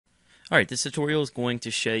Alright, this tutorial is going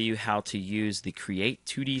to show you how to use the Create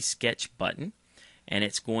 2D Sketch button, and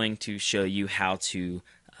it's going to show you how to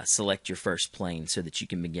select your first plane so that you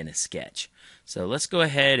can begin a sketch. So let's go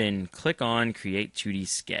ahead and click on Create 2D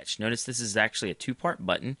Sketch. Notice this is actually a two-part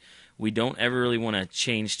button. We don't ever really want to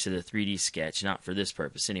change to the 3D sketch, not for this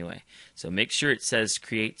purpose anyway. So make sure it says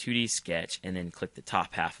Create 2D Sketch and then click the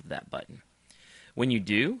top half of that button. When you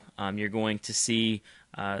do, you're going to see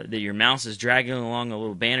that your mouse is dragging along a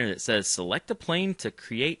little banner that says select a plane to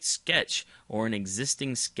create sketch or an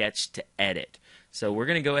existing sketch to edit. So we're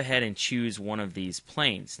going to go ahead and choose one of these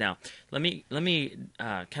planes. Now let me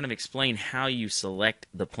kind of explain how you select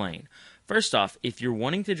the plane. First off, if you're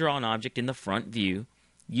wanting to draw an object in the front view,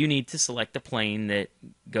 you need to select a plane that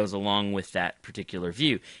goes along with that particular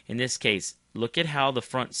view. In this case, look at how the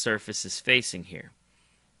front surface is facing here.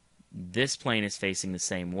 This plane is facing the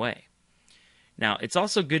same way. Now, it's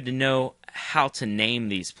also good to know how to name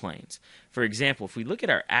these planes. For example, if we look at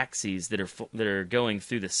our axes that are going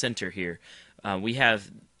through the center here, we have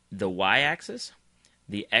the y-axis,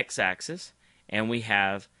 the x-axis, and we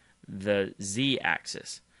have the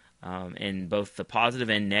z-axis. And both the positive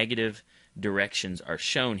and negative directions are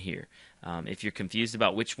shown here. If you're confused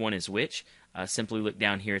about which one is which, simply look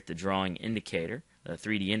down here at the drawing indicator, the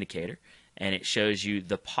 3D indicator, and it shows you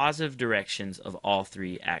the positive directions of all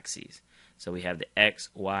three axes. So we have the X,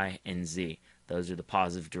 Y, and Z. Those are the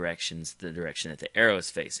positive directions, the direction that the arrow is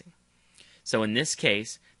facing. So in this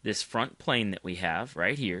case, this front plane that we have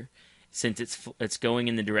right here, since it's going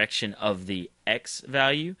in the direction of the X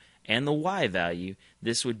value and the Y value,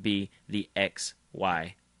 this would be the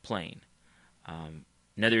XY plane.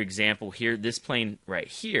 Another example here, this plane right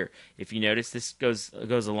here, if you notice, this goes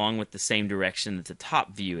along with the same direction that the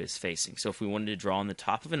top view is facing. So if we wanted to draw on the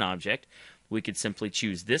top of an object, we could simply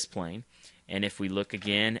choose this plane. And if we look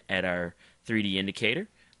again at our 3D indicator,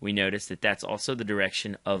 we notice that that's also the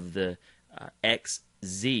direction of the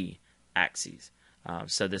XZ axes.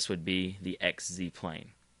 So this would be the XZ plane.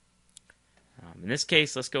 In this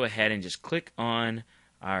case, let's go ahead and just click on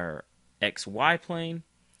our XY plane.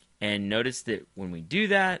 And notice that when we do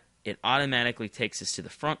that, it automatically takes us to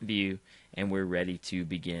the front view and we're ready to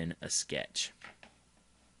begin a sketch.